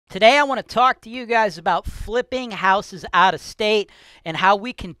Today I want to talk to you guys about flipping houses out of state and how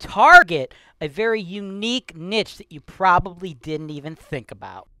we can target a very unique niche that you probably didn't even think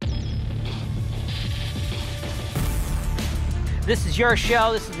about. This is your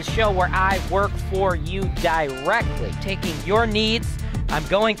show. This is the show where I work for you directly, taking your needs. I'm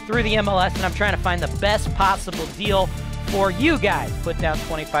going through the MLS and I'm trying to find the best possible deal for you guys. Put down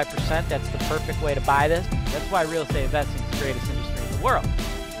 25%. That's the perfect way to buy this. That's why real estate investing is the greatest industry in the world.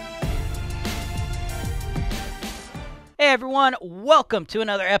 Hey everyone, welcome to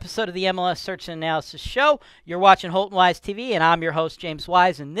another episode of the MLS Search and Analysis Show. You're watching HoltonWise TV, and I'm your host, James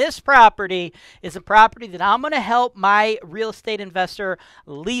Wise. And this property is a property that I'm going to help my real estate investor,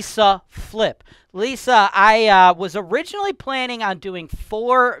 Lisa, flip. Lisa, I was originally planning on doing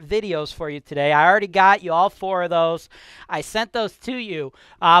 4 videos for you today. I already got you all 4 of those. I sent those to you.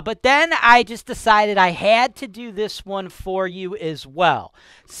 But then I just decided I had to do this one for you as well.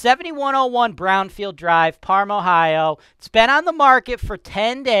 7101 Brownfield Drive, Parma, Ohio. It's been on the market for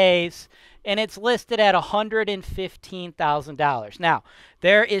 10 days, and it's listed at $115,000. Now,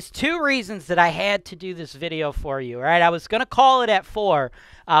 there is 2 reasons that I had to do this video for you, right? I was going to call it at 4,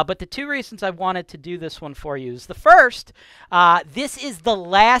 but the 2 reasons I wanted to do this one for you is the first, this is the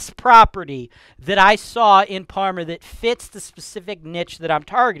last property that I saw in Parma that fits the specific niche that I'm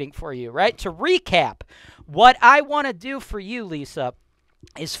targeting for you, right? To recap, what I want to do for you, Lisa,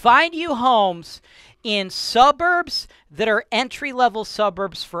 is find you homes in suburbs that are entry-level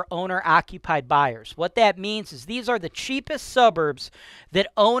suburbs for owner-occupied buyers. What that means is these are the cheapest suburbs that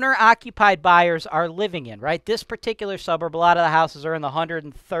owner-occupied buyers are living in, right? This particular suburb, a lot of the houses are in the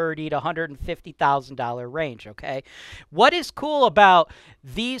 $130,000 to $150,000 range, okay? What is cool about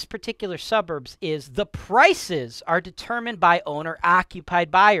these particular suburbs is the prices are determined by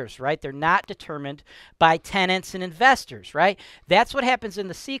owner-occupied buyers, right? They're not determined by tenants and investors, right? That's what happens in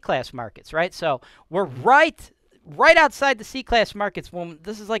the C-class markets, right? So we're right outside the C-class markets. When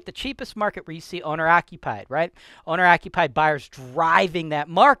this is like the cheapest market where you see owner-occupied, right? Owner-occupied buyers driving that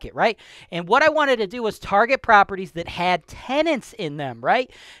market, right? And what I wanted to do was target properties that had tenants in them,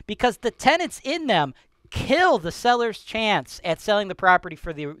 right? Because the tenants in them kill the seller's chance at selling the property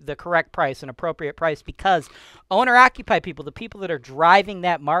for the correct price, an appropriate price, because owner-occupied people, the people that are driving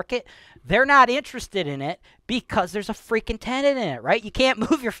that market, they're not interested in it because there's a freaking tenant in it, right? You can't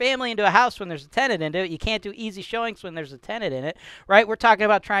move your family into a house when there's a tenant in it. You can't do easy showings when there's a tenant in it, right? We're talking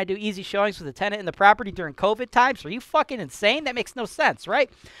about trying to do easy showings with a tenant in the property during COVID times. Are you fucking insane? That makes no sense, right?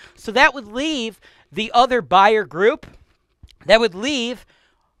 So that would leave the other buyer group, that would leave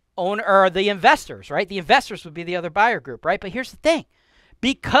owner or the investors, right? The investors would be the other buyer group, right? But here's the thing.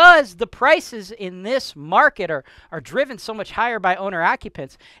 Because the prices in this market are driven so much higher by owner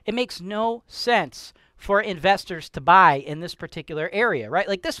occupants, it makes no sense for investors to buy in this particular area, right?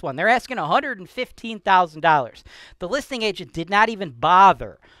 Like this one, they're asking $115,000. The listing agent did not even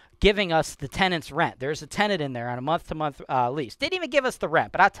bother giving us the tenant's rent. There's a tenant in there on a month-to-month lease. Didn't even give us the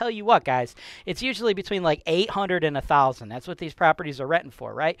rent, but I'll tell you what, guys, it's usually between like $800 and $1,000. That's what these properties are renting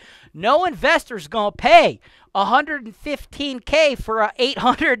for, right? No investor's gonna pay $115K for a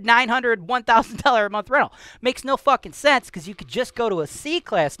 $800, $900, $1,000 a month rental. Makes no fucking sense because you could just go to a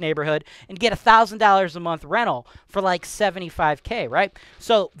C-class neighborhood and get $1,000 a month rental for like $75K, right?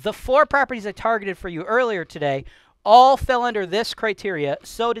 So the 4 properties I targeted for you earlier today all fell under this criteria.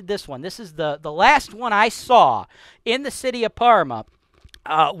 So did this one. This is the last one I saw in the city of Parma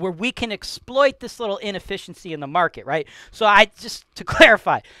where we can exploit this little inefficiency in the market, right? So just to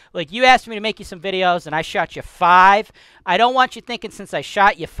clarify, like you asked me to make you some videos and I shot you 5. I don't want you thinking since I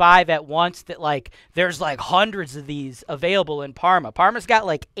shot you 5 at once that like there's like hundreds of these available in Parma. Parma's got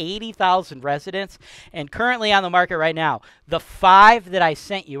like 80,000 residents, and currently on the market right now, the 5 that I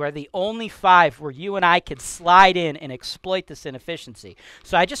sent you are the only 5 where you and I could slide in and exploit this inefficiency.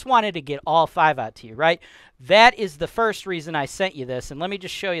 So I just wanted to get all 5 out to you, right? That is the first reason I sent you this, and let me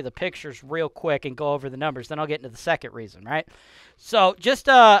just show you the pictures real quick and go over the numbers, then I'll get into the second reason, right? So just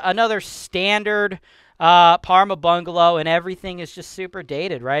another standard Parma bungalow, and everything is just super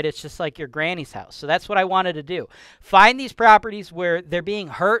dated, right? It's just like your granny's house. So that's what I wanted to do. Find these properties where they're being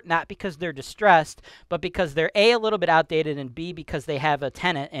hurt, not because they're distressed, but because they're A, a little bit outdated, and B, because they have a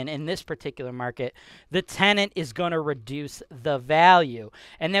tenant. And in this particular market, the tenant is going to reduce the value.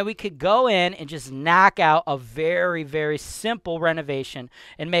 And then we could go in and just knock out a very, very simple renovation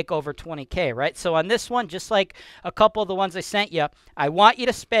and make over 20K, right? So on this one, just like a couple of the ones I sent you, I want you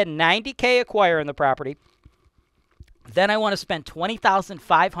to spend $90K acquiring the property. Then I want to spend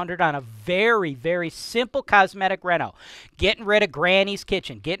 $20,500 on a very, very simple cosmetic reno. Getting rid of Granny's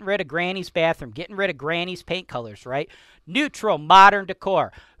kitchen, getting rid of Granny's bathroom, getting rid of Granny's paint colors, right? Neutral, modern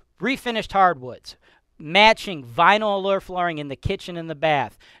decor. refinished hardwoods, matching vinyl allure flooring in the kitchen and the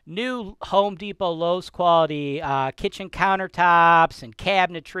bath, new Home Depot Lowe's quality kitchen countertops and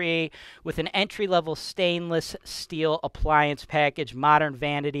cabinetry with an entry-level stainless steel appliance package, modern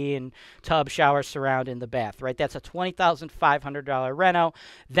vanity and tub shower surround in the bath, right? That's a $20,500 reno.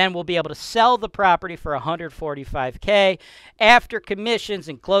 Then we'll be able to sell the property for $145K. After commissions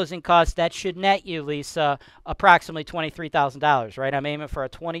and closing costs, that should net you, Lisa, approximately $23,000, right? I'm aiming for a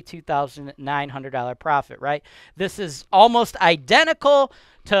 $22,900 profit, right? This is almost identical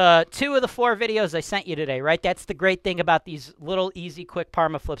to 2 of the 4 videos I sent you today, right? That's the great thing about these little easy, quick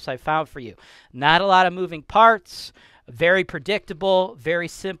Parma flips I found for you. Not a lot of moving parts, very predictable, very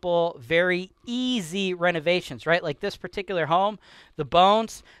simple, very easy renovations, right? Like this particular home, the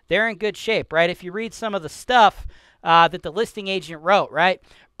bones, they're in good shape, right? If you read some of the stuff that the listing agent wrote, right?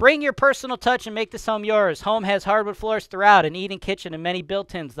 Bring your personal touch and make this home yours. Home has hardwood floors throughout, an eating kitchen, and many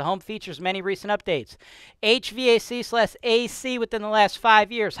built-ins. The home features many recent updates. HVAC/AC within the last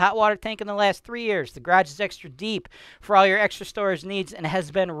 5 years. Hot water tank in the last 3 years. The garage is extra deep for all your extra storage needs and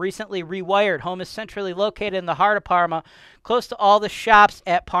has been recently rewired. Home is centrally located in the heart of Parma, close to all the shops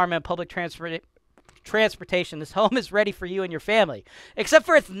at Parma and public transportation. This home is ready for you and your family. Except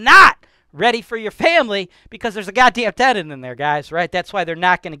for it's not ready for your family because there's a goddamn tenant in there, guys, right? That's why they're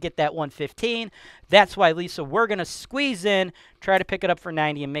not going to get that 115. That's why, Lisa, we're going to squeeze in, try to pick it up for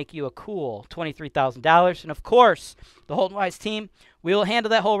 90 and make you a cool $23,000. And of course, the HoltonWise team, we will handle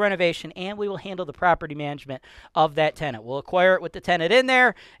that whole renovation and we will handle the property management of that tenant. We'll acquire it with the tenant in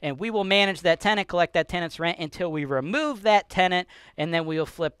there and we will manage that tenant, collect that tenant's rent until we remove that tenant, and then we will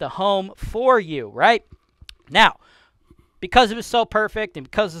flip the home for you, right? Now, because it was so perfect and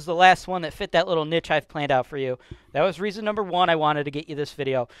because it's the last one that fit that little niche I've planned out for you, that was reason number 1 I wanted to get you this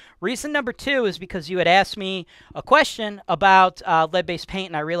video. Reason number 2 is because you had asked me a question about lead-based paint,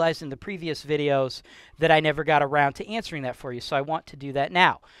 and I realized in the previous videos that I never got around to answering that for you, so I want to do that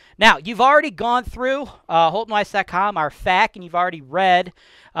now. Now, you've already gone through HoltonWise.com, our FAQ, and you've already read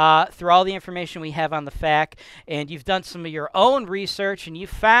through all the information we have on the FAQ, and you've done some of your own research, and you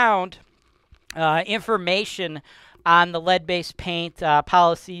found information on the lead-based paint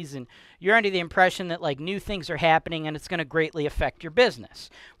policies, and you're under the impression that like new things are happening and it's going to greatly affect your business,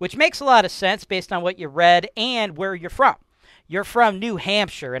 which makes a lot of sense based on what you read and where you're from. You're from New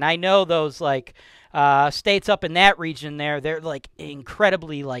Hampshire, and I know those like states up in that region there, they're like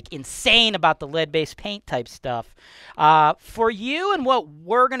incredibly like insane about the lead-based paint type stuff. For you and what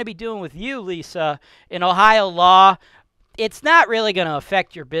we're going to be doing with you, Lisa, in Ohio law, it's not really going to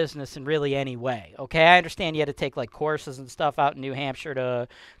affect your business in really any way, okay? I understand you had to take like courses and stuff out in New Hampshire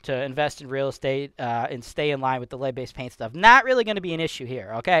to invest in real estate and stay in line with the lead-based paint stuff. Not really going to be an issue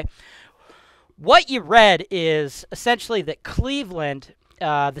here, okay? What you read is essentially that Cleveland,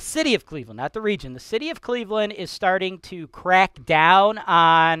 the city of Cleveland, not the region, the city of Cleveland is starting to crack down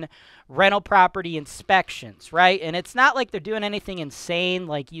on rental property inspections, right? And it's not like they're doing anything insane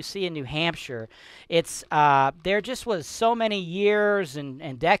like you see in New Hampshire. It's there just was so many years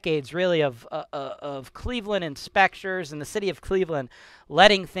and decades really of Cleveland inspectors and the city of Cleveland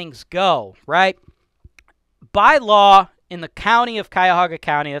letting things go, right? By law, in the county of Cuyahoga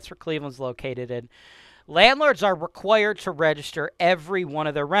County, that's where Cleveland's located in, landlords are required to register every one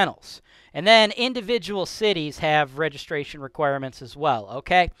of their rentals. And then individual cities have registration requirements as well,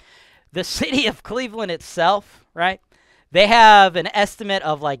 okay? The city of Cleveland itself, right, they have an estimate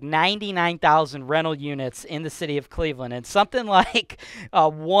of like 99,000 rental units in the city of Cleveland, and something like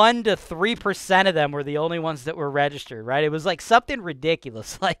 1 to 3% of them were the only ones that were registered, right? It was like something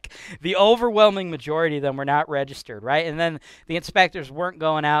ridiculous. Like the overwhelming majority of them were not registered, right? And then the inspectors weren't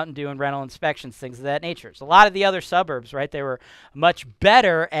going out and doing rental inspections, things of that nature. So a lot of the other suburbs, right, they were much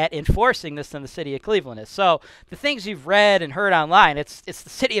better at enforcing this than the city of Cleveland is. So the things you've read and heard online, it's the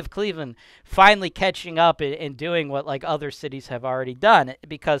city of Cleveland finally catching up and doing what like other cities have already done,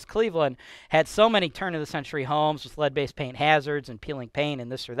 because Cleveland had so many turn-of-the-century homes with lead-based paint hazards and peeling paint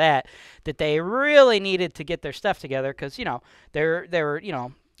and this or that, that they really needed to get their stuff together because, you know, there were, you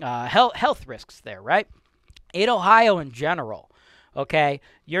know, health risks there, right? In Ohio in general, okay,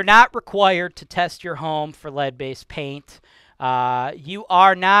 you're not required to test your home for lead-based paint. You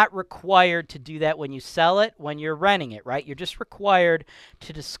are not required to do that when you sell it, when you're renting it, right? You're just required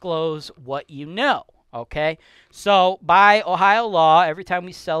to disclose what you know, okay? So by Ohio law, every time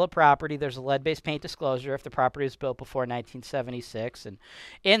we sell a property, there's a lead-based paint disclosure if the property was built before 1976. And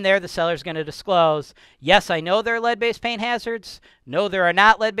in there, the seller's going to disclose, yes, I know there are lead-based paint hazards. No, there are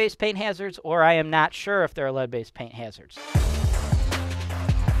not lead-based paint hazards, or I am not sure if there are lead-based paint hazards.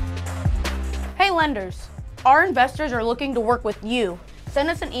 Hey lenders, our investors are looking to work with you send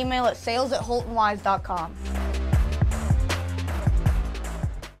us an email at sales@HoltonWise.com.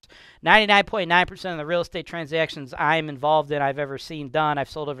 99.9% of the real estate transactions I'm involved in, I've ever seen done. I've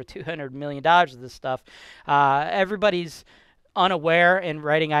sold over $200 million of this stuff. Everybody's unaware and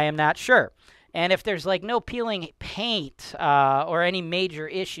writing, I am not sure. And if there's like no peeling paint or any major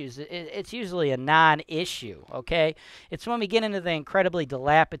issues, it's usually a non-issue, okay? It's when we get into the incredibly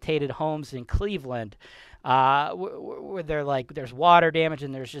dilapidated homes in Cleveland where they're like, there's water damage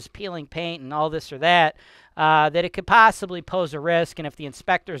and there's just peeling paint and all this or that, that it could possibly pose a risk. And if the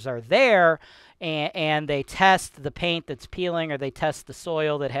inspectors are there and they test the paint that's peeling, or they test the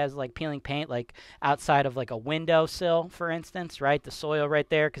soil that has like peeling paint, like outside of like a windowsill, for instance, right? The soil right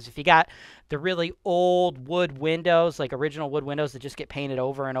there. Because if you got the really old wood windows, like original wood windows that just get painted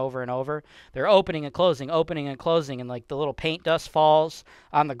over and over and over, they're opening and closing, and like the little paint dust falls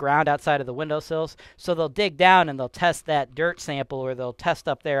on the ground outside of the windowsills. So they'll dig down and they'll test that dirt sample, or they'll test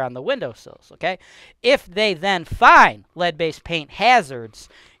up there on the windowsills, okay? If they then find lead-based paint hazards,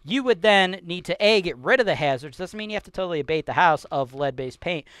 you would then need to, A, get rid of the hazards. Doesn't mean you have to totally abate the house of lead-based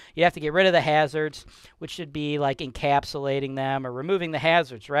paint. You have to get rid of the hazards, which should be like encapsulating them or removing the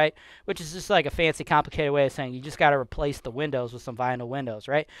hazards, right? Which is just like a fancy, complicated way of saying you just got to replace the windows with some vinyl windows,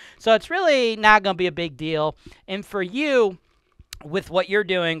 right? So it's really not going to be a big deal. And for you, with what you're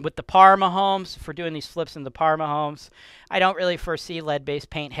doing with the Parma homes, for doing these flips in the Parma homes, I don't really foresee lead-based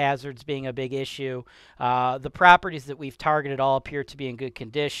paint hazards being a big issue. The properties that we've targeted all appear to be in good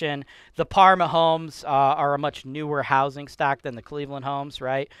condition. The Parma homes are a much newer housing stock than the Cleveland homes,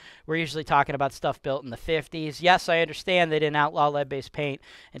 right? We're usually talking about stuff built in the 50s. Yes, I understand they didn't outlaw lead-based paint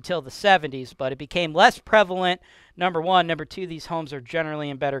until the 70s, but it became less prevalent, number one. Number two, these homes are generally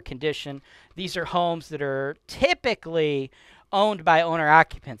in better condition. These are homes that are typically owned by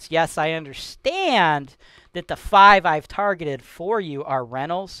owner-occupants. Yes, I understand that the 5 I've targeted for you are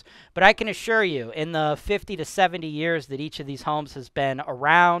rentals, but I can assure you, in the 50 to 70 years that each of these homes has been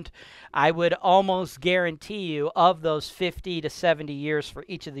around, I would almost guarantee you, of those 50 to 70 years for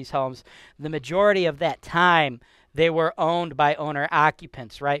each of these homes, the majority of that time, they were owned by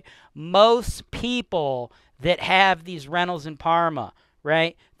owner-occupants, right? Most people that have these rentals in Parma,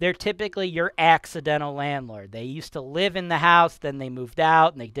 right, they're typically your accidental landlord. They used to live in the house, then they moved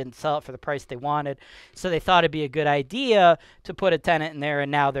out, and they didn't sell it for the price they wanted, so they thought it'd be a good idea to put a tenant in there,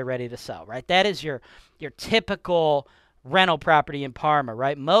 and now they're ready to sell, right? That is your typical rental property in Parma,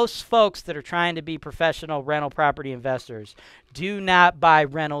 right? Most folks that are trying to be professional rental property investors do not buy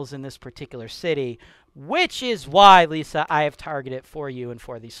rentals in this particular city, which is why, Lisa, I have targeted for you and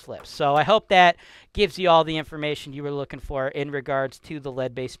for these flips. So I hope that gives you all the information you were looking for in regards to the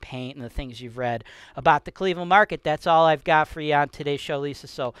lead-based paint and the things you've read about the Cleveland market. That's all I've got for you on today's show, Lisa.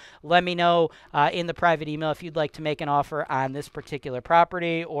 So let me know in the private email if you'd like to make an offer on this particular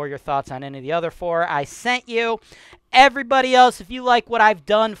property, or your thoughts on any of the other 4 I sent you. Everybody else, if you like what I've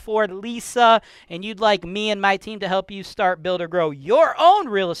done for Lisa and you'd like me and my team to help you start, build, or grow your own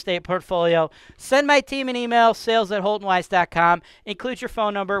real estate portfolio, send my team an email, sales@HoltonWise.com. Include your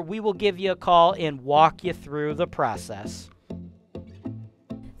phone number. We will give you a call and walk you through the process.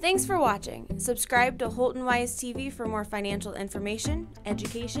 Thanks for watching. Subscribe to HoltonWise TV for more financial information,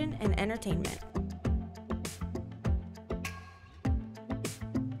 education, and entertainment.